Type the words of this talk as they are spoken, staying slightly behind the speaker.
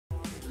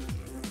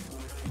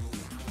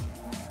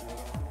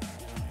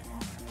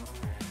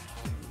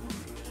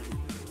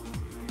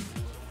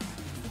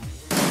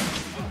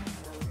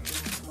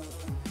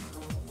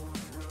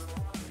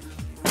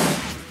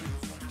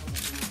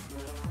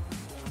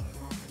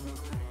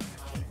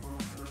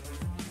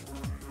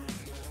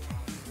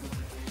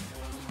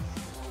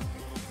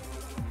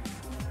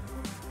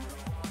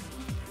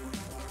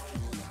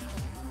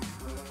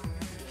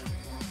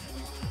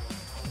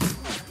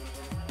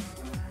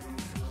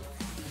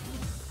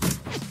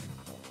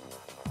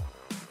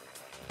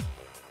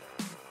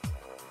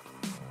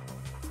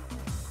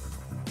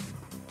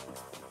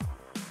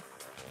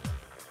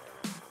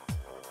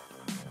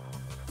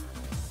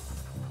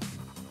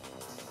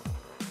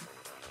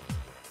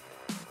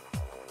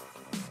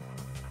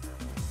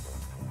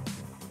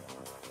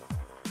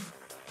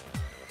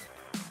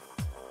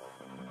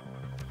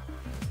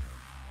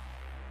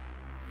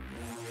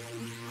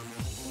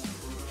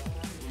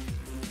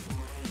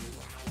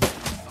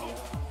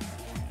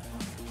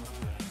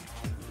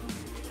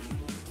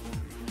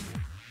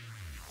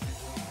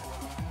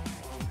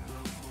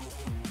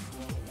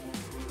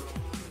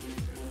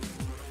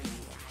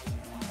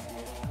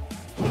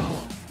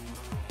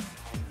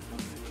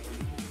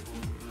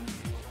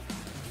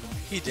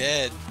He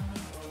did.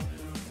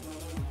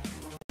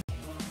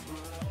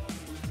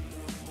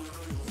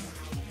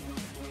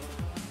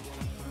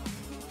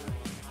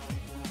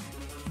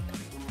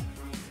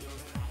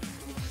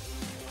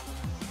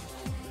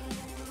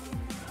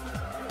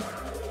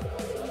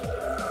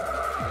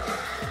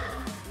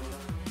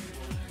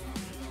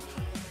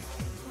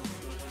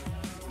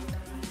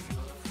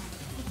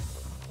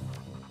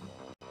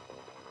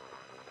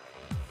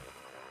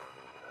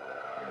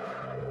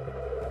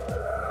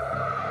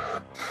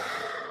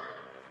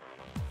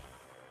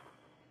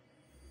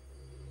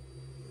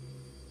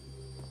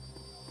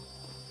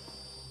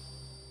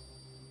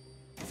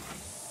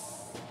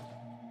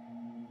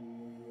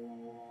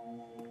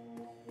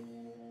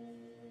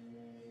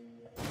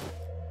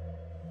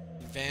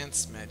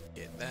 Advanced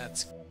medkit,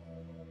 that's...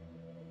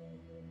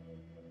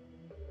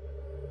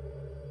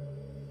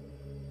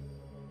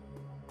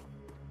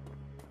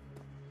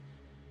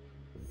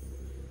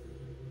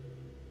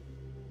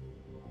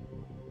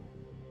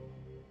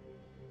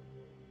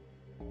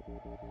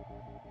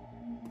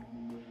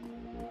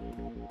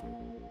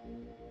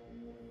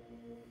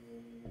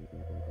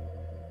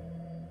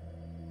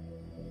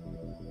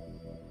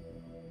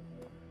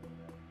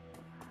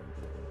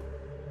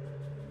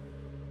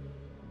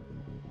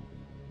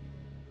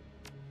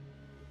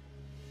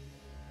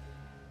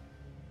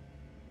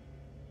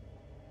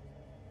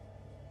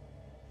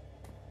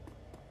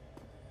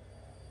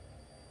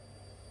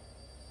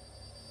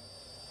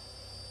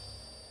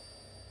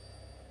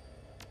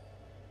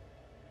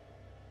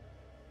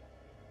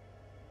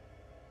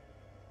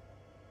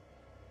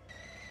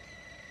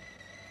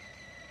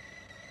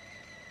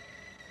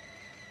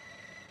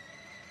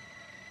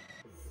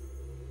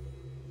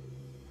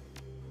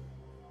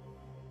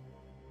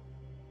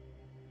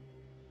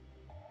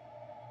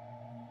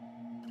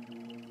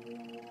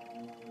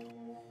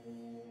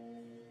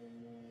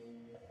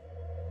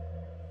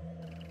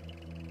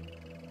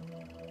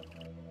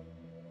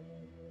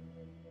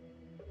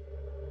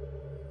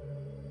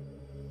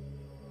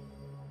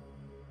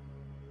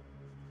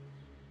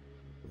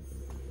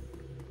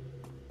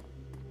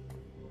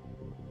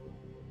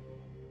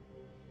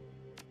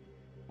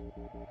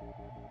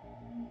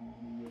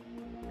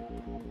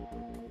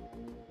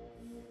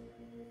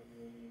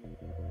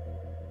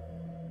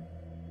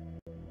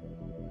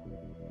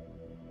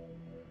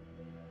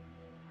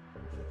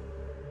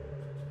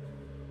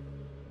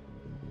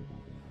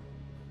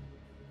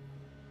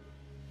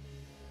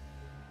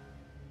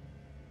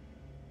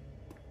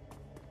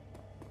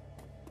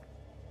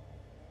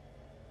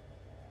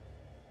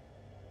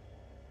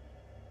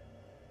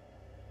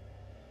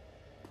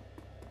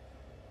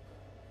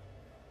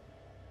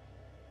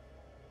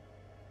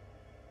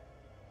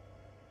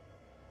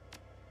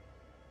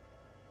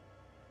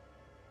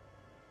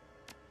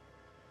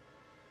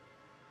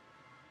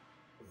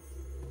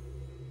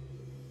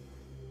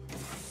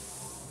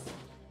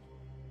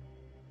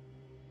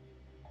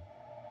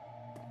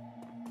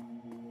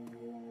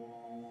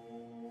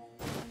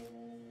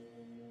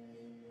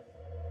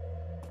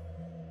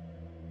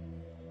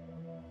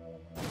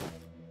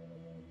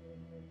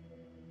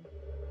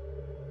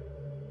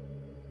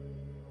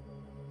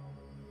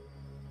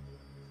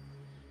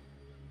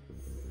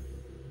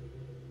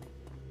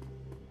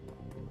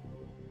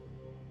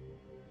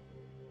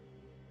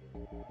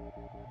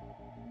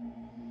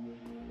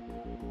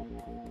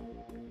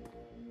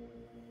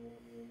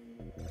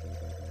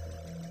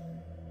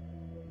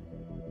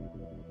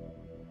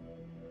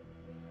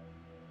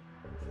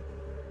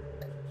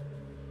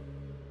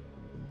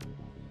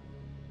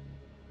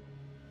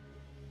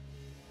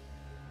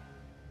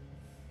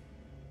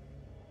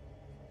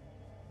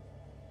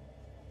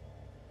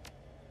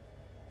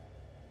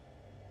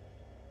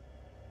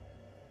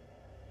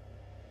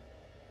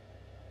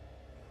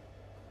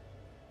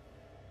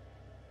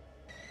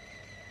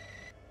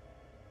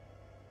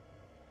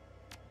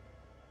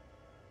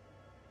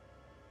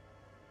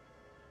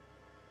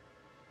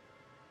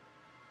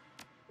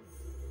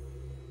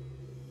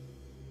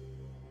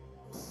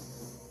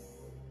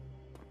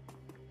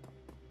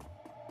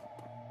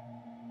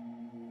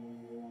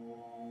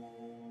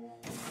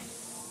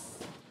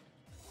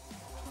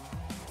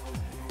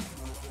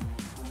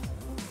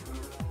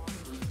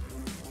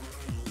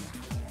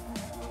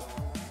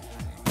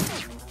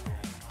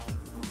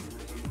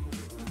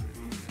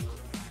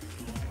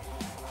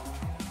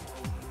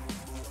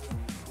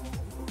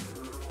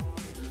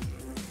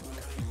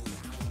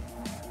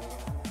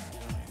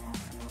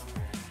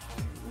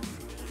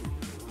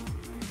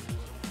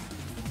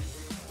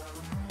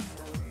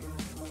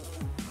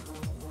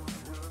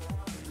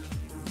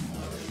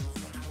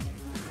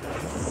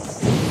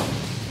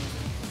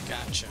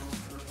 Gotcha.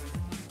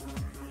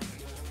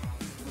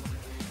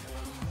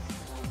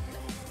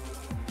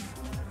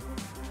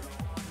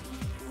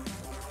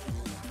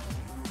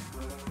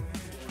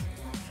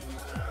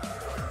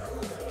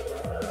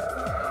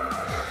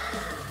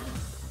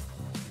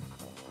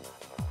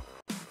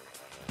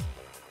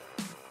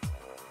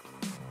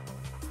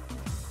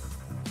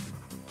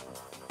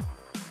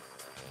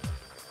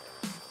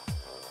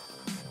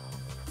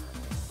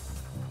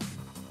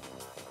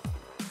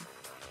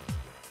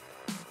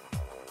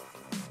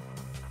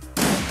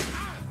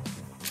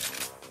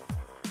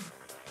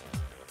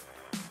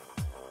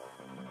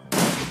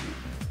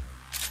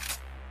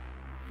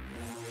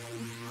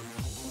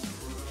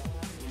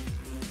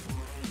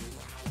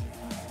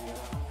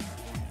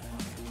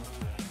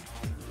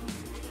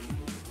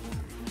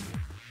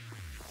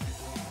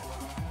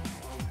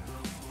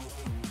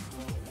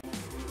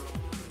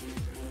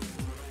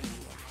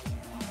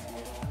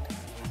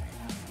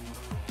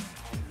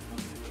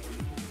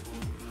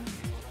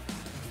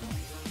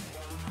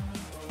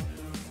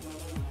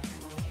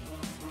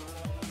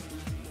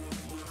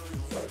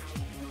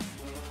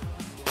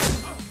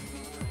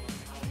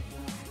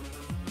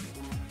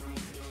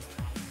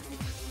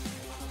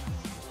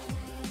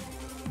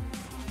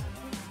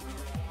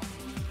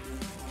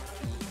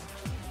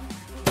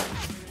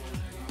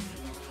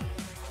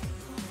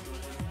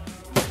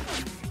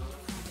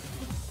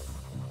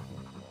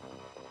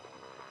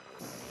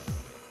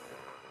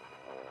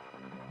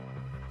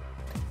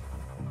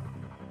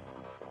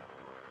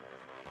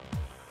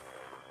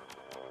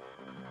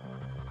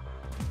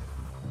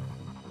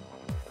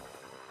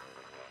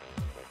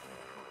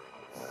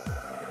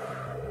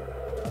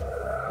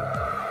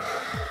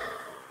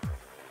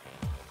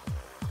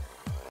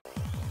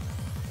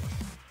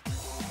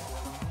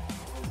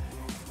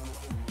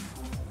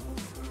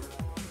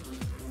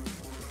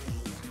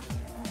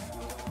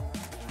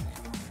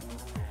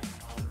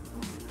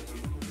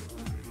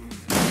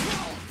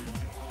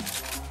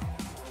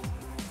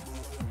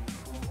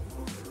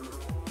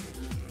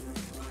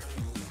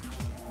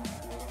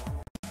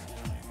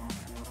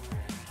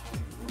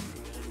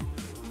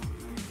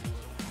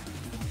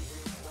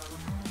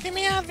 Get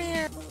me out of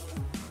here!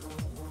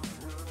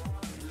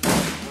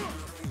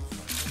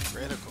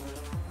 Critical.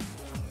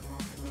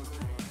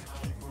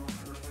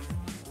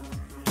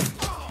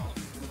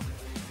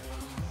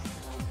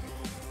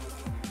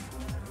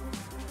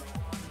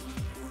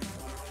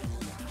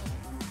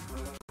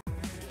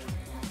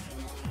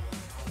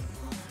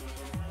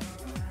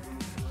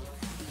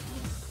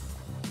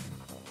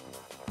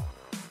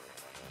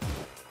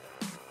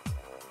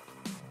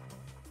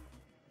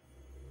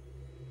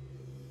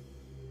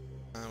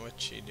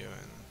 What's she doing?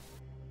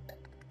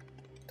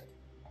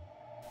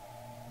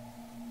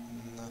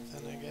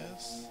 Nothing, I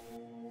guess.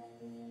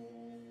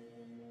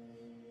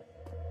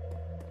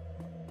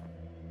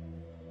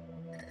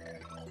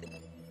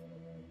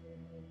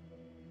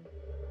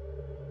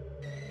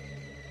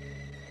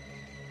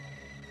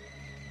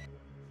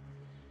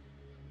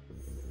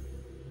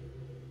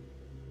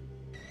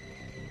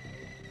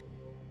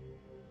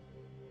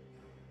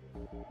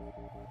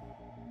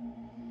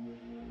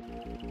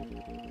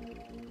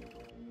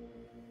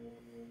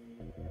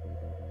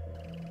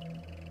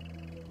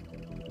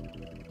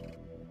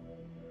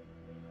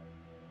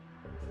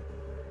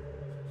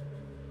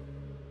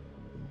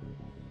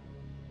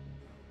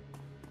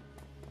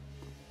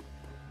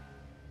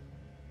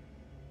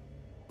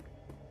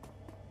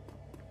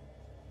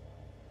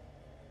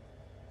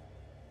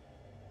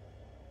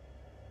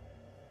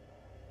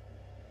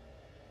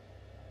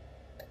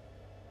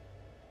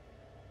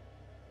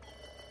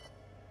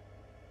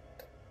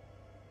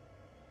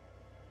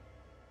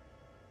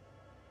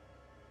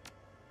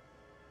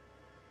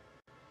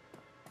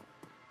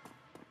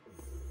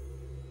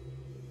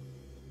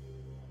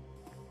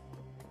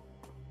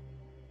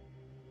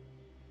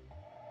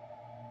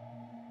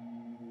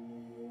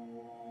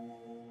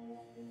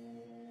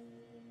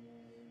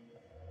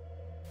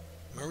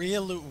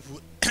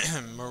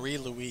 Marie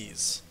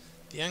Louise.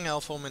 The young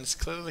elf woman is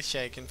clearly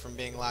shaken from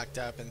being locked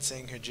up and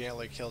seeing her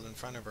jailer killed in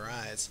front of her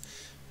eyes.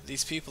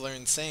 These people are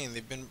insane.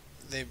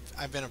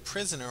 I've been a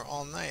prisoner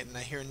all night and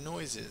I hear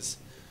noises.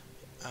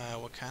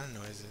 What kind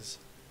of noises?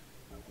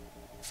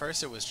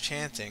 First it was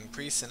chanting.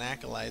 Priests and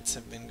acolytes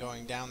have been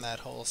going down that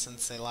hole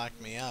since they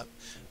locked me up.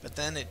 But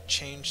then it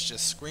changed to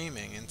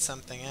screaming and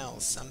something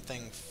else.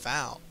 Something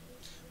foul.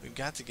 We've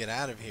got to get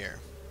out of here.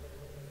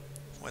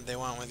 What'd they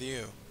want with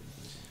you?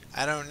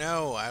 I don't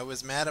know. I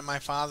was mad at my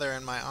father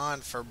and my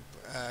aunt for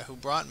who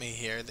brought me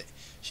here.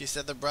 She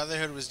said the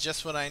Brotherhood was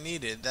just what I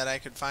needed, that I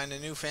could find a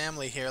new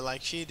family here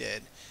like she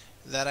did,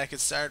 that I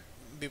could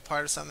be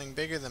part of something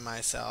bigger than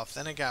myself.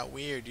 Then it got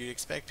weird. You'd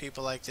expect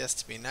people like this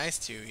to be nice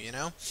to you, you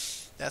know?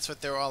 That's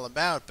what they're all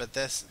about, but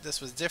this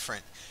was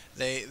different.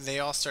 They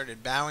all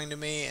started bowing to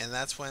me, and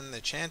that's when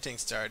the chanting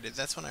started.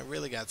 That's when I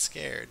really got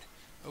scared.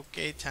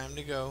 Okay, time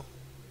to go.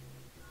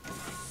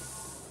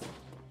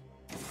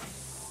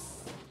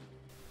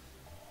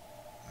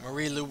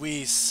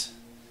 Marie-Louise,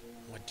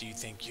 what do you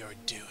think you're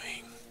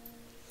doing?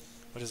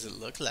 What does it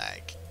look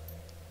like?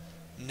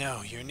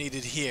 No, you're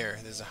needed here.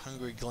 There's a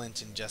hungry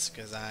glint in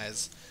Jessica's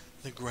eyes.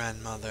 The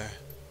grandmother.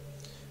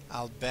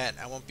 I'll bet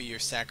I won't be your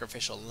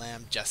sacrificial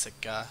lamb,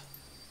 Jessica.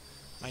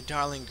 My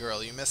darling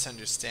girl, you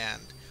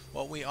misunderstand.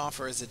 What we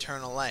offer is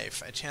eternal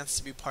life, a chance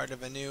to be part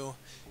of a new...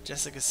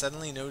 Jessica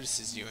suddenly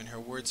notices you and her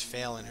words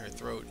fail in her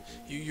throat.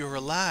 You're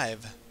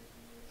alive.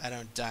 I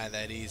don't die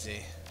that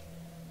easy.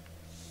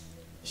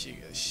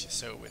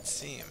 So it would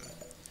seem.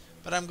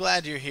 But I'm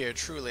glad you're here,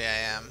 truly I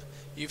am.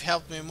 You've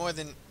helped me more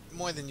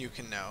than you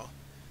can know.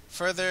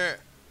 Further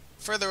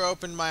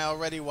opened my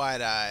already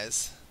wide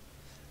eyes.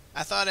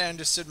 I thought I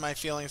understood my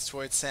feelings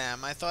towards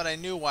Sam. I thought I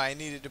knew why I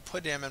needed to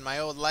put him and my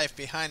old life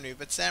behind me,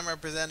 but Sam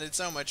represented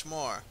so much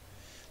more.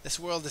 This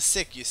world is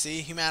sick, you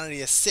see.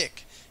 Humanity is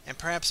sick, and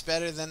perhaps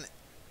better than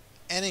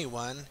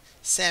anyone,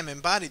 Sam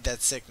embodied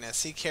that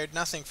sickness. He cared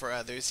nothing for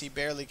others. He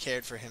barely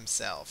cared for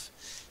himself.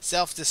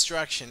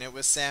 Self-destruction, it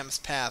was Sam's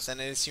path, and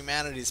it is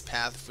humanity's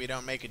path if we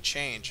don't make a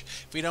change,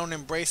 if we don't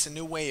embrace a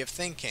new way of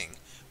thinking.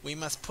 We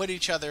must put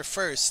each other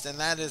first, and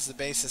that is the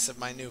basis of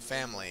my new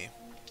family.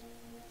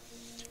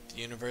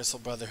 The Universal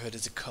Brotherhood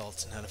is a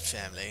cult, not a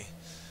family.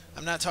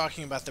 I'm not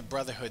talking about the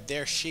Brotherhood.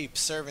 They're sheep,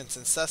 servants,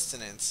 and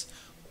sustenance.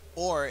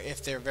 Or,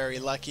 if they're very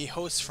lucky,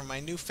 hosts for my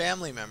new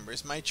family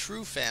members, my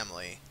true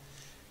family.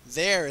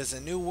 There is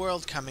a new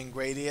world coming,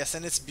 Gradius,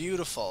 and it's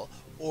beautiful.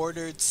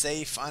 Ordered,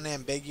 safe,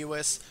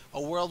 unambiguous.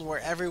 A world where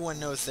everyone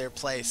knows their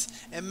place.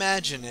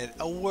 Imagine it,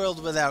 a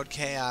world without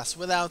chaos,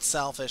 without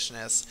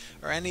selfishness,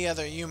 or any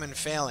other human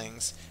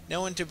failings.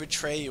 No one to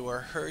betray you or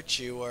hurt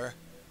you or...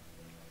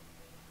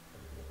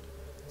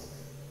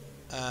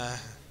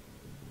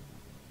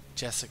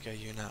 Jessica,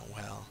 you're not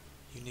well.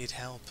 You need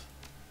help.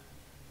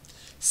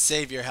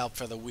 Save your help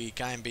for the weak.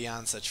 I am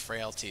beyond such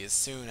frailties.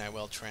 Soon I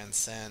will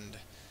transcend.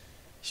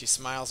 She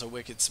smiles a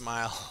wicked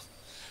smile.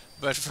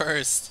 But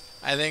first,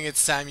 I think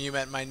it's time you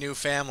met my new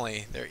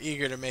family. They're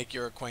eager to make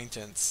your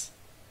acquaintance.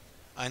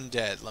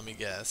 Undead, let me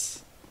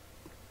guess.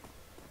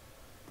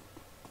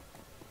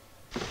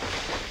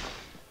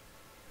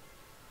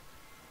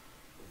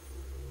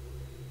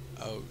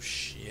 Oh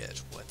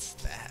shit, what's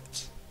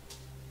that?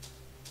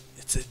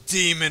 It's It's a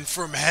demon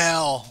from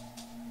hell.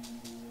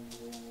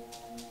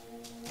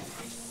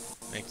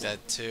 Make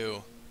that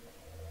 2.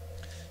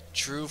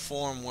 True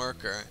form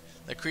worker.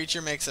 The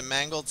creature makes a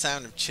mangled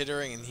sound of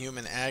chittering and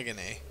human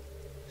agony.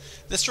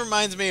 This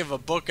reminds me of a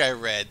book I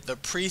read, The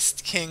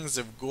Priest Kings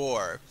of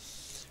Gore,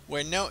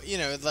 where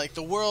like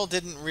the world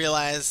didn't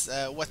realize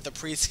what the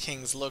Priest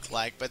Kings look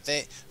like, but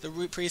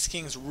the Priest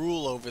Kings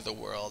rule over the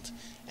world.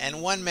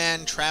 And one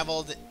man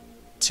traveled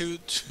to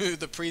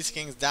the Priest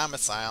King's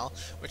domicile,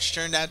 which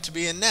turned out to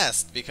be a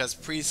nest, because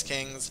Priest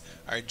Kings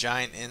are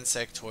giant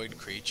insectoid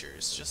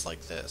creatures, just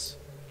like this.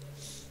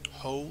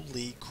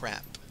 Holy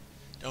crap.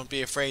 Don't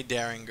be afraid,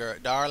 darling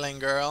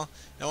girl.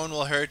 No one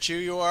will hurt you.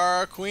 You are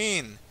our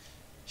queen.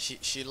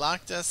 She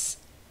locked us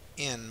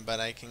in, but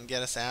I can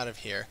get us out of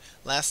here.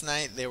 Last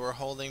night they were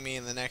holding me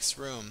in the next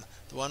room,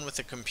 the one with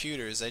the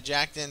computers. I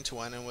jacked into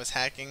one and was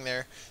hacking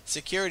their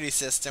security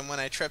system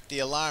when I tripped the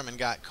alarm and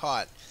got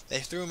caught. They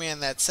threw me in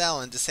that cell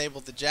and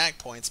disabled the jack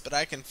points, but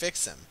I can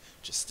fix them.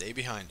 Just stay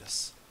behind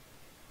us.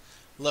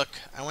 Look,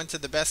 I went to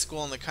the best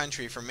school in the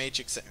country for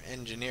matrix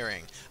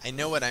engineering. I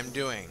know what I'm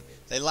doing.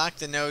 They locked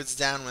the nodes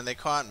down when they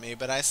caught me,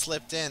 but I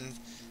slipped in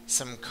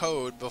some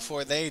code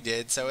before they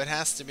did, so it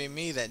has to be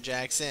me that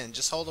jacks in.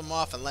 Just hold them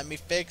off and let me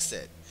fix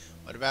it.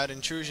 What about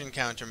intrusion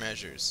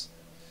countermeasures?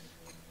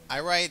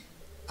 I write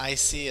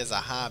IC as a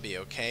hobby,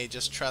 okay?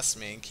 Just trust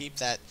me and keep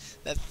that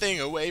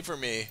thing away from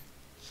me.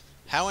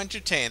 How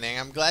entertaining.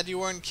 I'm glad you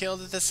weren't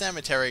killed at the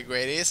cemetery,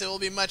 Gradius. It will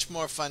be much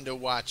more fun to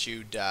watch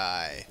you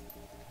die.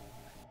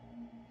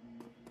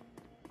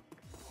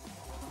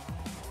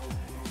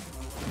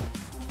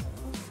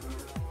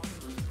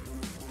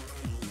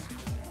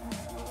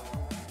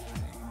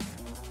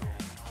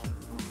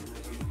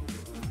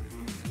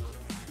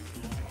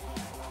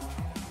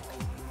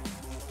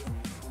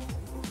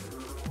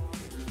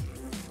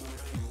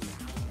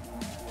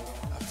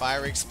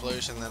 Fire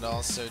explosion that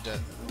also does.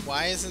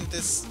 Why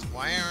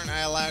aren't I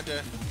allowed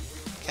to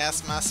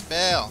cast my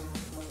spell?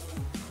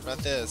 What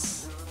about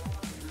this?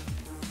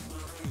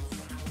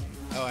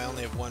 Oh, I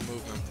only have 1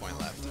 movement point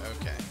left.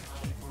 Okay.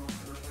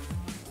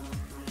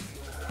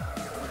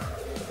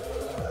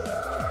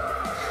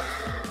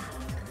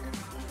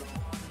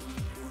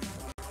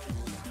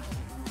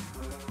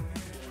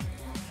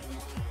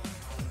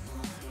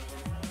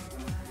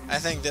 I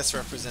think this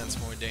represents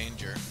more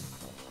danger.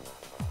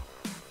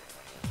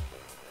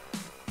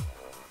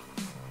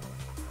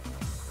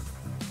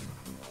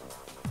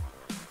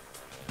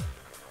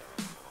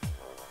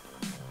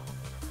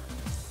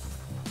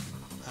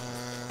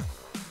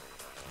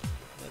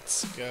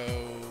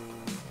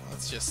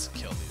 Let's just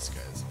kill these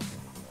guys.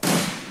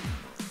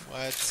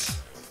 What?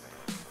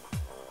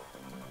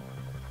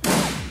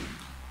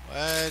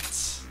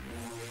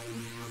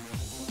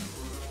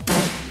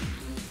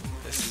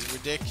 This is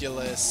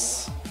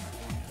ridiculous.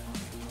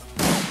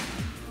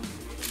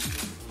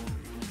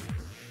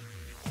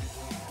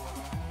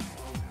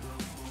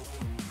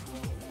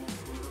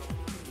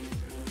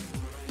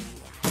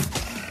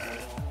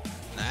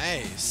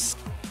 Nice.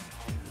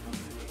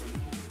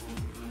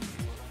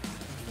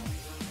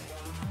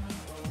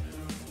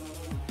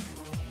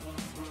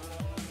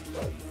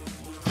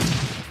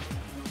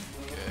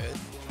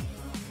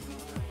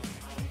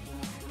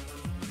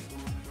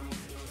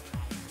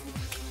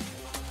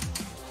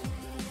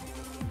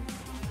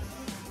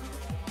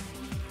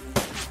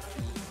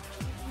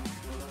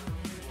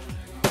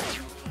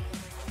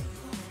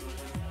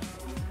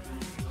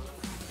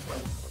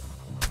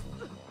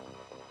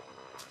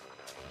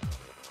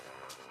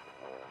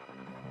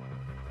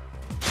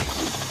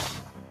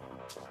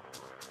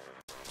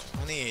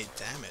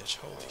 Damage,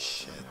 holy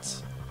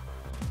shit.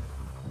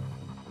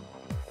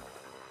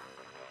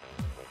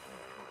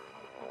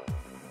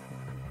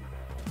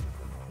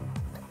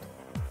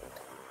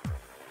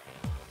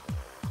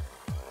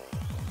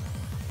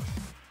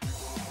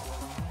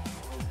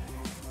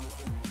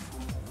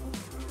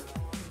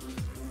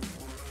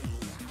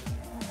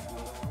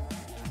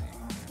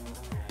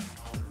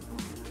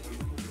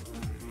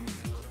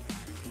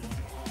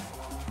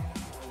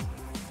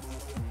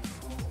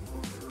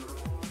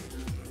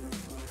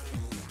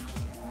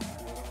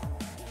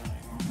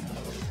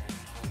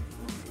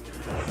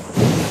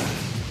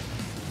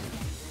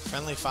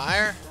 Friendly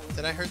fire?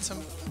 Did I hurt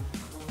some?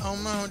 Oh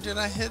no, did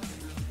I hit?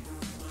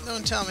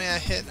 Don't tell me I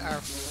hit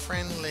our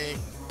friendly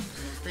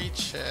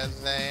creature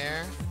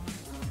there.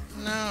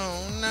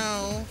 No,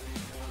 no.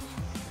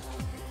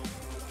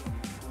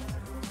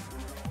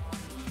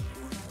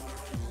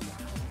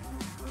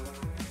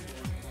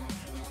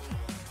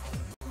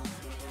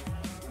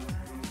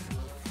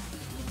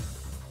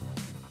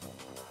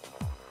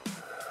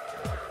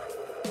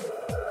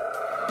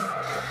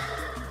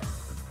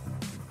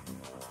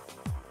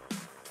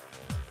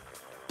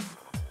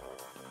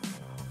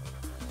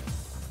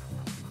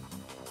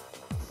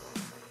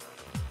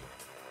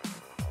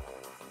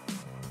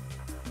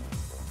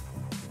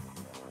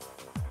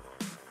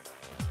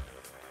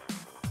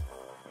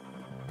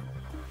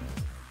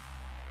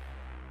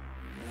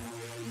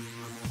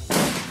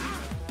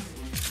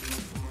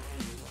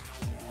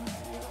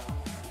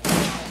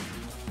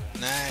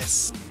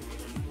 Nice.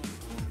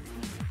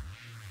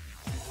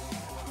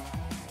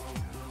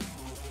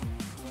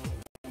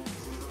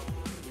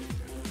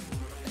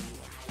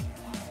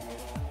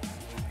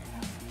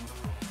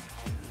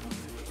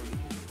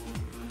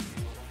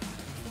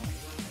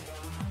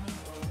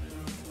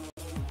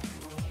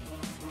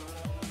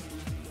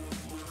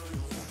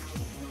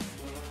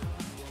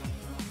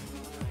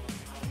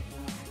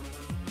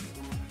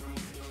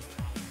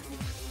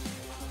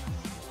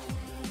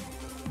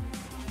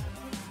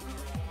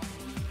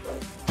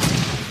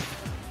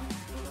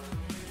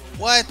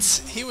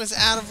 What? He was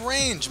out of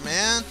range,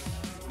 man.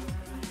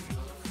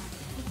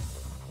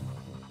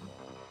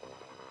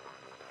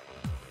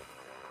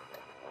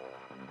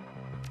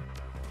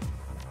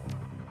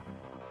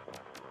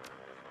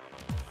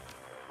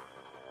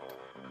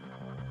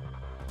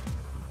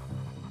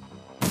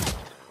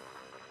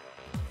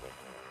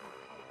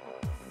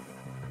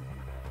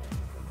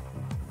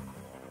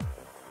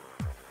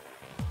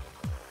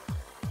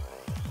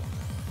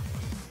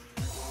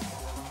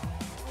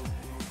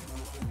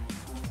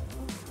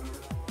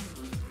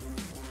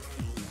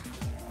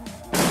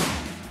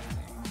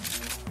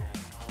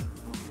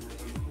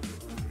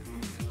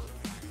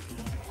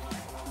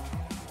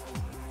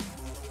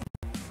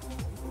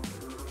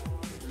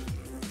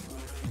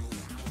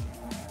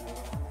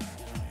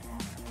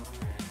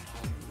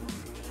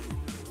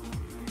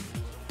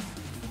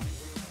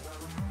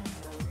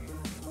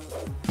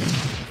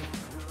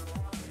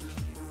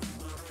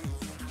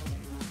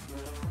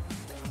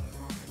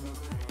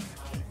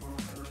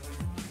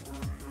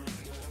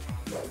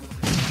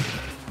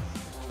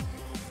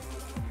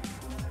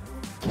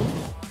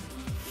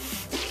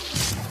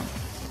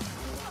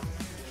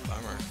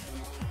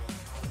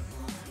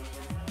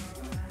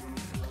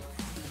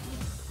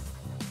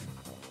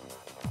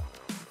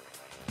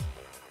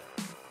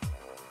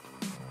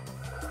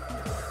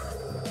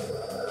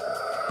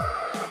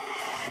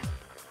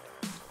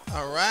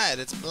 Alright,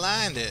 it's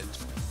blinded.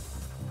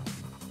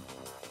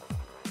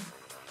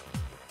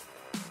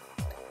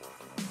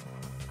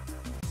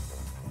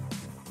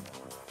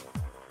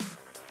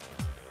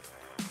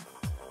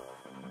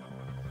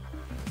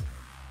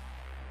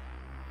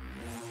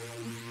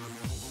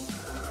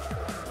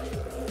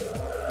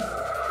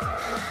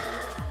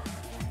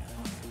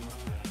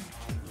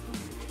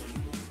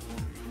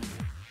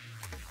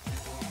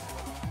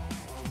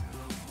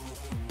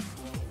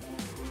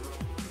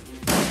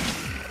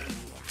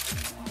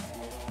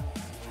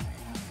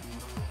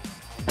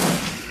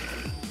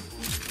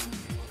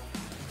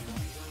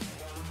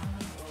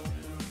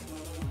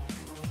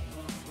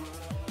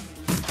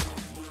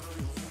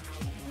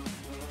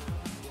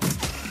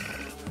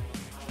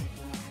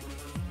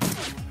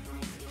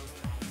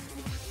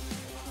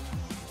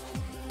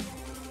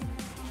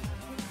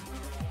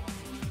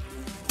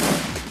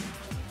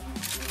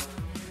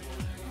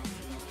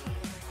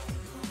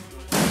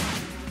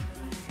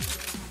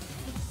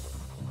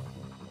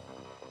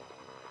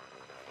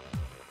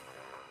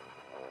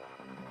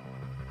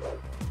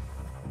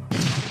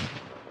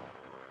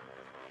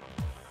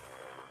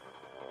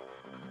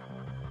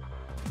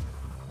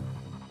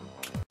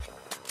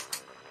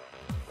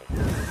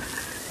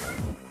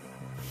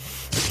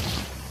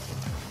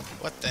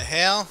 What the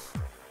hell?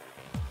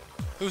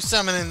 Who's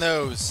summoning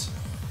those?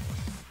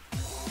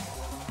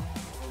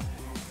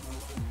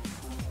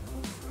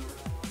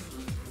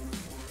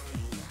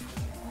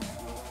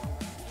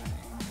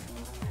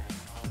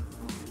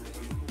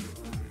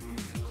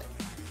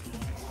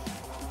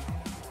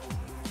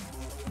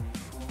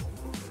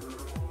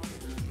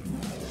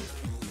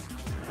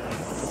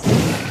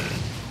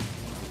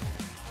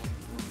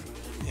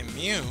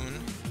 Immune?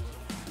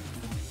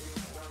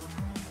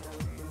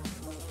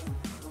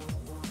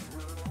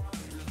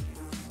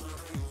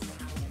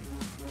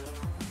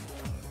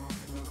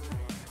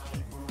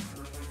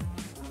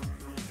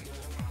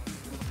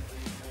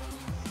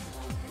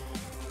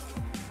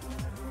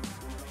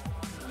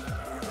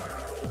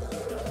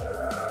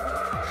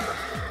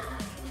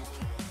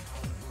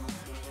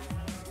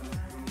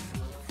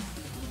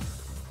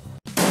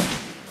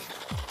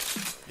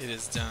 It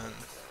is done.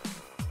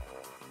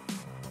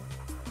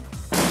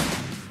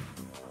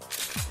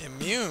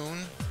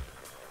 Immune?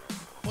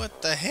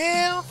 What the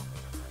hell?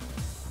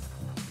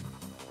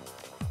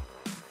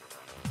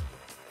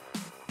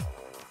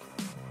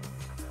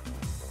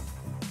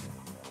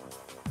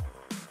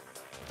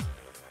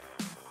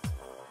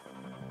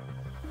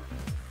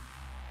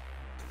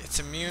 It's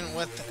immune,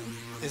 what the,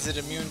 is it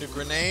immune to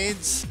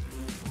grenades?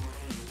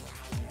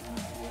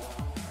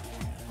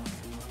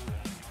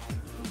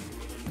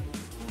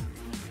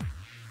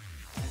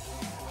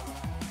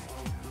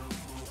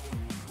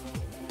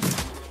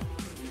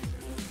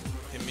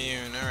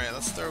 Immune, alright,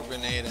 let's throw a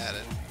grenade at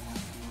it.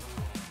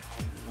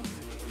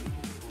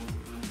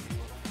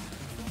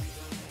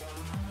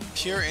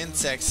 Pure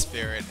insect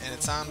spirit, and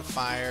it's on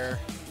fire,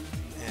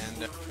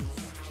 and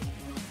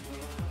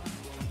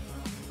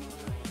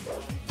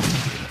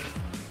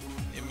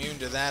immune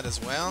to that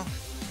as well.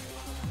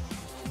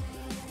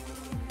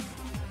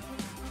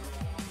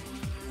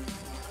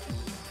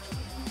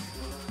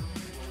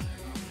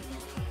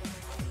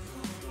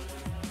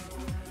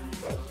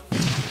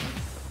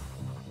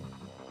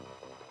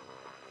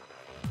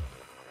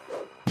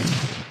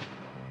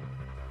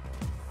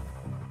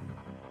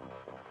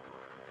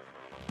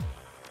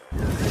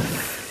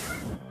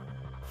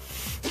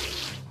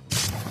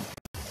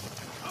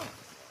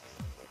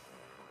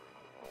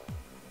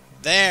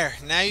 There!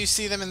 Now you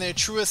see them in their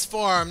truest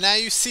form. Now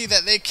you see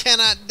that they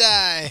cannot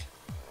die!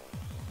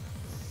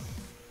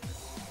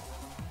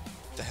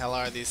 What the hell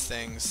are these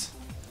things?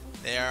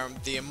 They are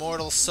the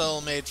immortal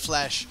soul made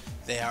flesh.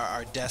 They are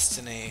our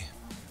destiny.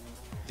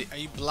 Are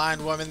you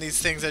blind, woman?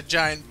 These things are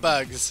giant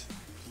bugs.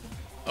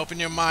 Open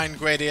your mind,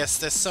 Gradius.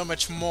 There's so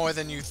much more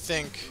than you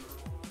think.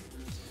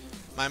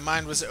 My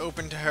mind was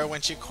open to her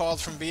when she called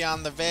from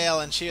beyond the veil,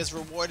 and she has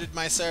rewarded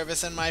my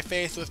service and my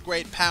faith with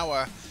great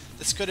power.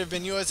 This could have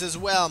been yours as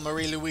well,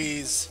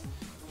 Marie-Louise.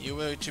 You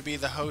were to be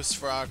the host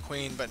for our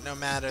queen, but no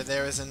matter,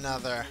 there is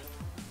another.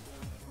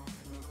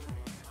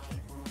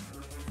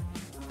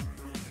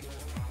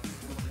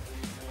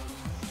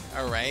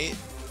 Alright.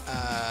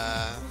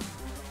 I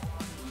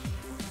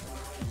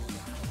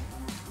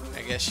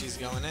guess she's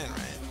going in,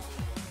 right?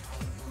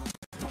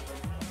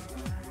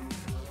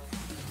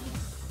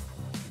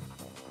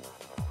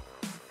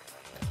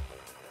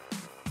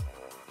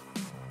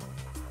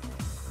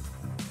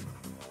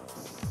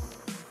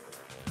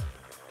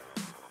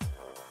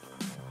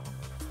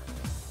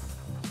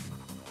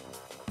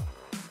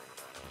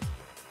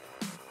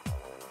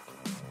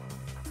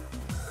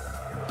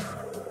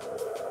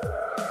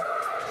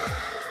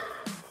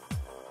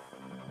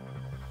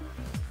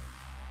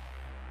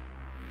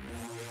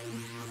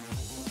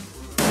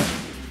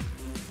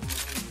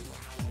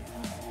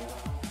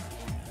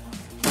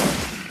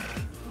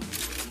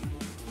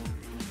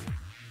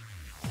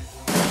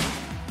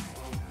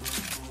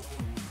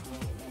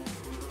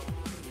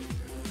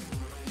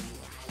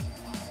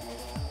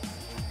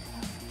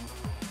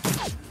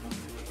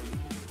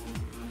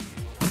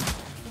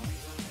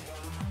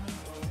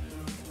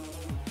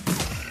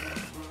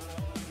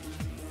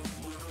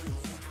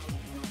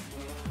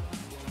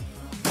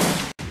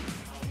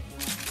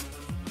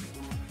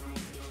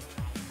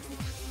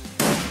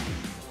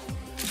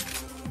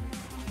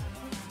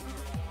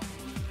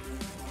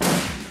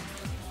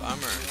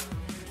 Bummer.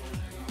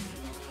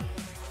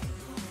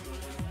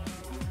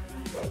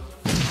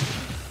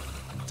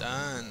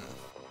 Done.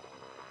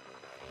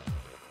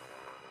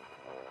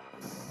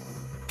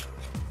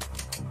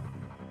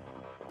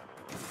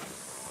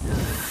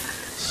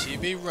 She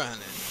be running.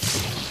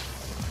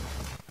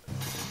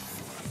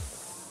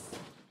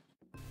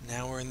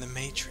 Now we're in the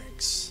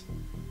Matrix.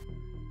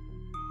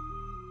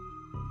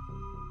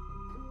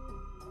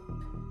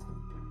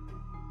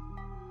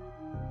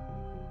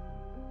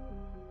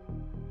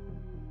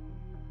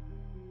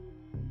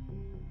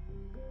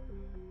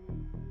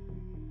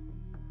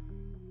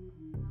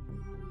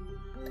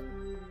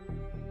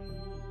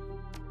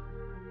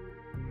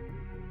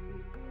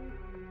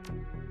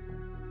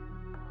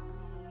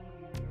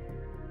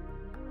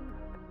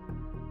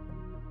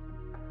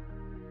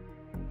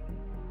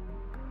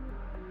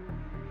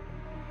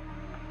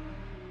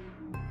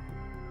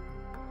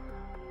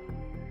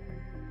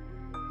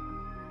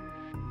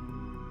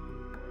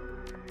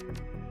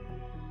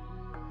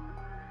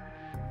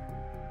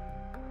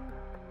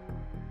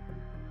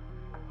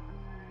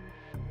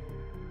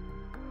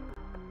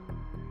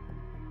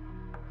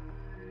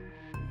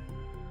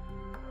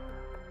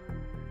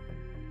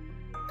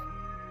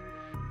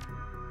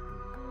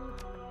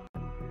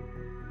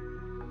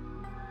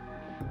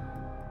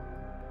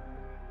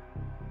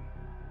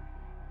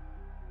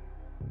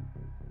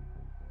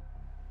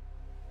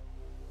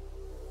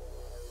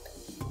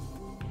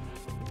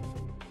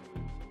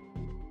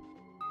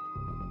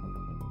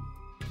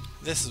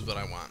 This is what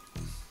I want.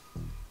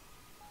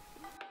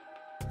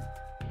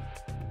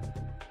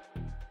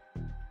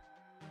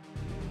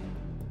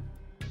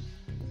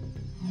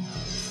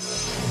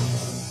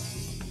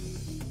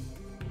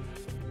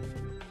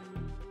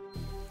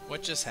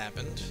 What just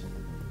happened?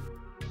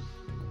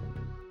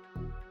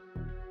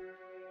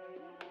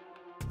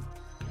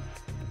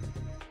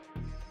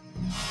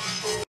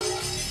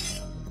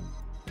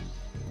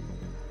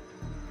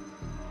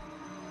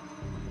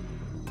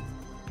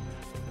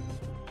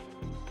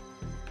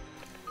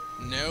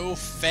 No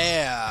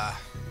fair.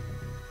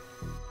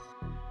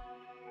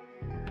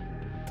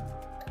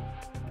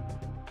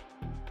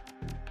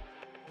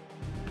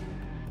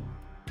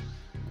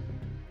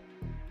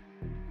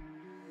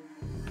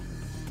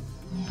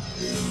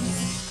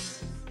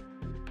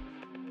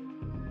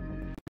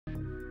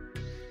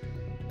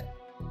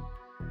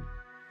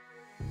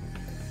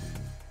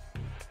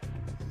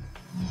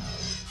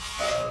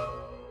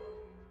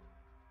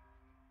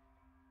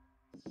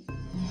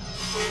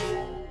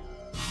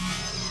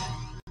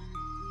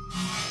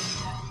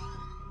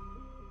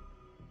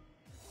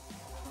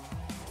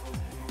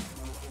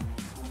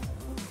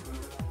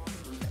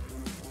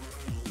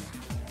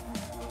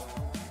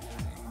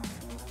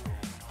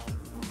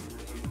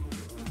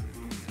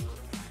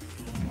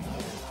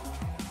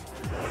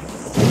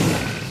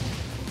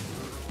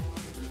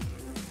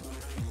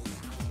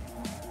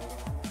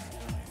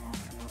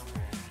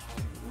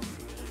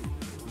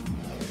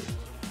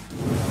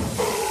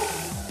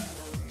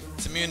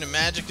 Immune to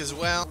magic as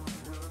well.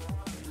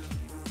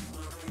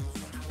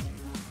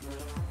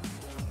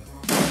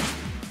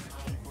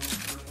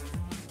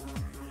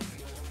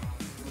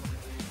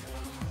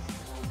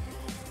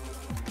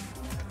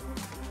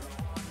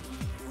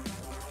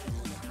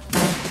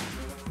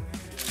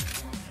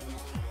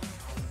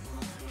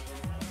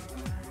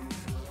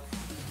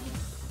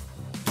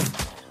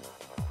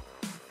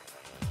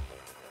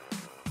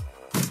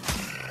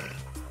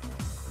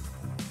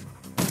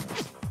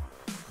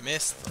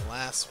 missed the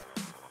last one.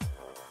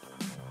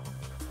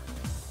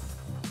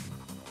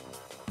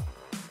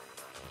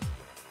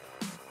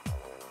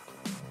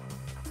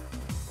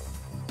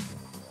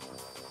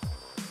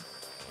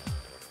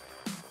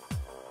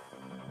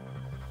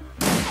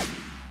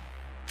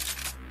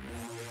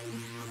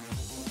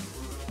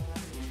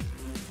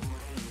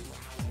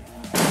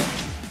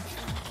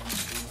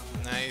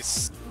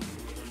 Nice.